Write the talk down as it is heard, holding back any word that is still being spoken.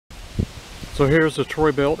So here's the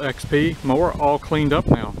Troy-Bilt XP mower all cleaned up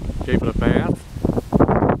now. Gave it a bath,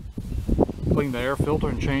 cleaned the air filter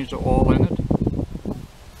and changed the oil in it.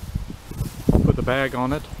 Put the bag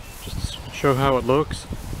on it just to show how it looks.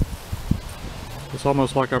 It's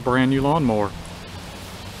almost like a brand new lawnmower.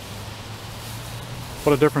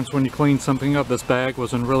 What a difference when you clean something up. This bag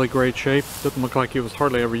was in really great shape. Didn't look like it was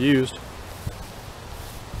hardly ever used.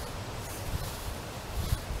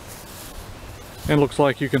 And looks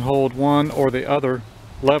like you can hold one or the other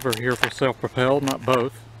lever here for self-propelled, not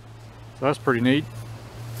both. So that's pretty neat.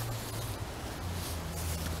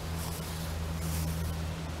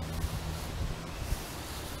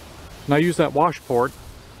 Now use that wash port.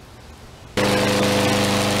 And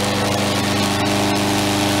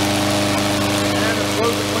it's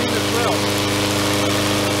supposed to clean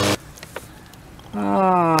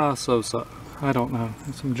itself. So I don't know.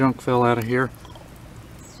 Some junk fell out of here.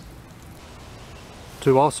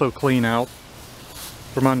 To also clean out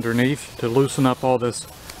from underneath, to loosen up all this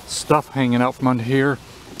stuff hanging out from under here,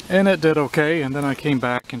 and it did okay. And then I came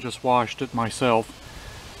back and just washed it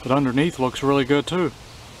myself, but underneath looks really good too.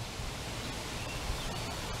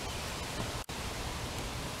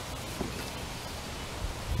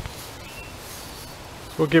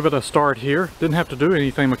 We'll give it a start here. Didn't have to do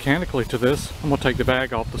anything mechanically to this. I'm gonna take the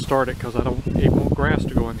bag off to start it because I don't even want grass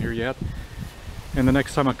to go in here yet. And the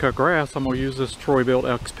next time I cut grass, I'm going to use this Troy-Bilt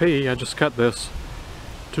XP. I just cut this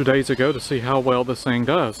 2 days ago to see how well this thing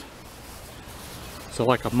does. So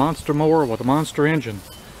like a monster mower with a monster engine.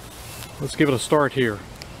 Let's give it a start here.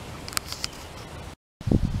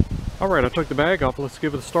 Alright, I took the bag off. Let's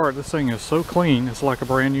give it a start. This thing is so clean. It's like a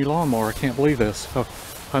brand new lawnmower. I can't believe this.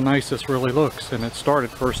 How nice this really looks. And it started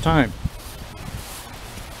first time.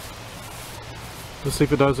 Let's see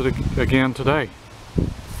if it does it again today.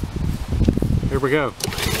 Here we go.